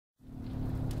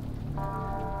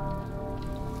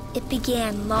It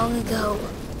began long ago,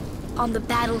 on the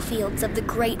battlefields of the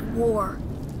Great War.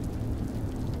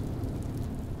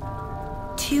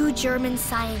 Two German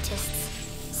scientists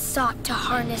sought to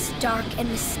harness dark and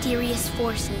mysterious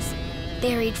forces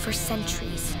buried for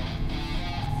centuries.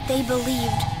 They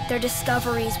believed their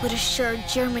discoveries would assure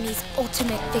Germany's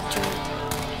ultimate victory.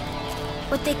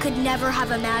 What they could never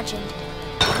have imagined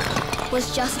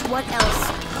was just what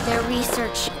else their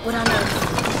research would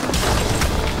unearth.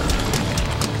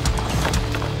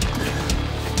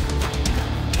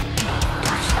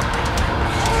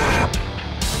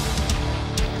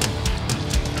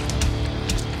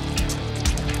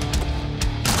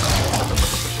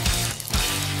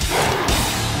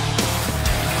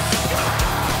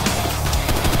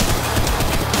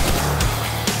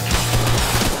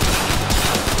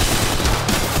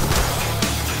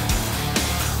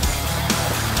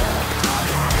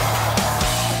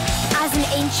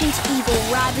 Ancient evil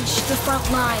ravaged the front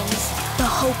lines. The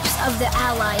hopes of the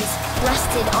Allies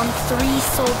rested on 3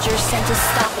 soldiers sent to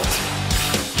stop it.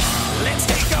 Let's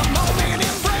take a moment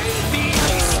and break the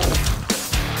ice.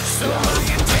 So my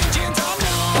intentions are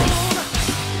known.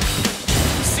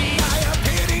 See, I have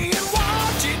pity in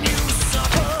watching you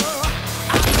suffer.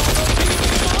 I know the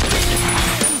feeling of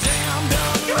being damned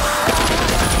alone.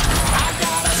 I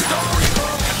got a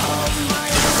storybook of my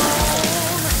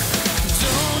own.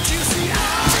 Don't you see?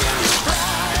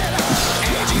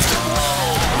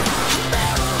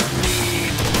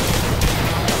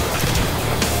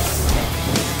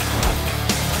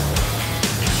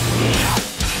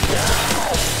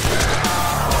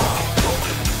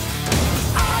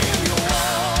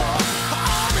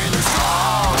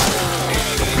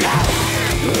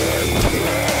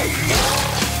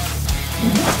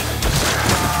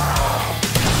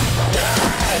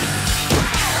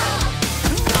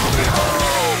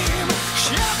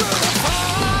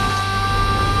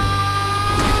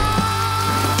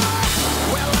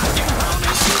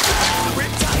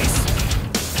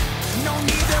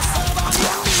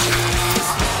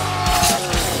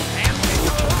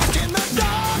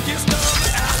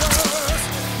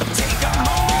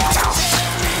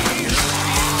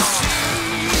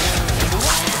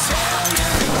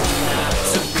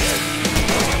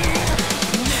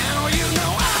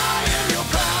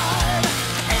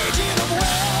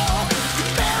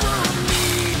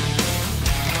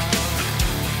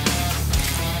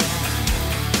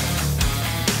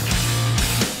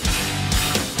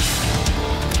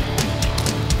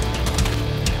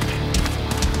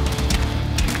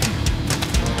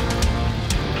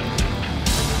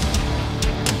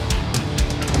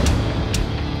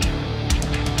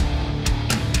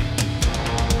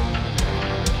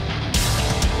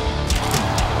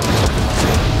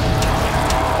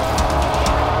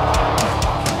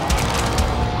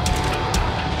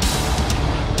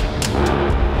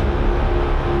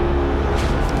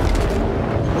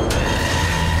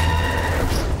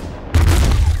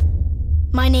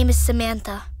 My name is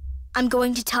Samantha. I'm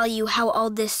going to tell you how all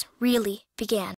this really began.